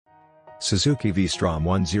Suzuki V Strom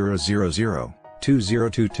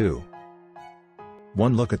 1000-2022.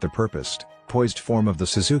 One look at the purposed, poised form of the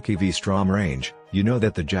Suzuki V Strom range, you know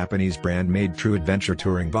that the Japanese brand made true adventure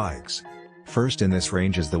touring bikes. First in this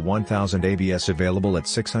range is the 1000 ABS, available at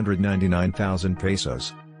 699,000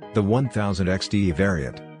 pesos. The 1000 XD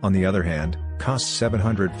variant, on the other hand, costs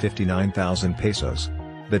 759,000 pesos.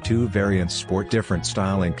 The two variants sport different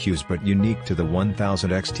styling cues, but unique to the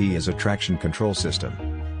 1000 XT is a traction control system.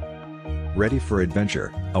 Ready for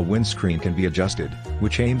adventure, a windscreen can be adjusted,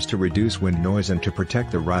 which aims to reduce wind noise and to protect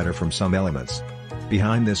the rider from some elements.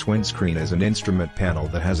 Behind this windscreen is an instrument panel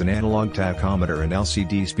that has an analog tachometer and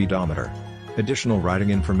LCD speedometer. Additional riding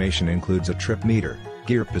information includes a trip meter,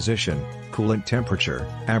 gear position, coolant temperature,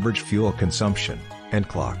 average fuel consumption, and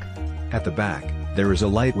clock. At the back, there is a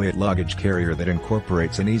lightweight luggage carrier that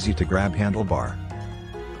incorporates an easy-to-grab handlebar.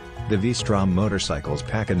 The V Strom motorcycles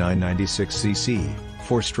pack a 996cc,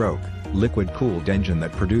 4-stroke, liquid-cooled engine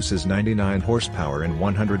that produces 99 horsepower and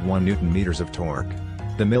 101 Nm of torque.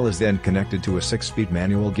 The mill is then connected to a 6-speed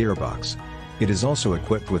manual gearbox. It is also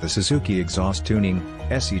equipped with a Suzuki exhaust tuning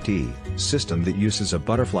 (SET) system that uses a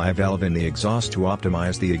butterfly valve in the exhaust to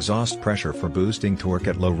optimize the exhaust pressure for boosting torque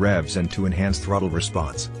at low revs and to enhance throttle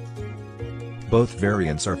response. Both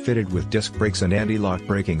variants are fitted with disc brakes and anti-lock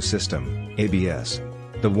braking system (ABS).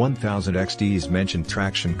 The 1000 XD's mentioned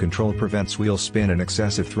traction control prevents wheel spin and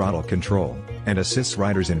excessive throttle control, and assists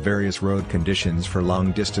riders in various road conditions for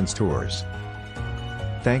long-distance tours.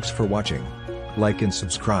 Thanks for watching. Like and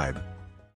subscribe.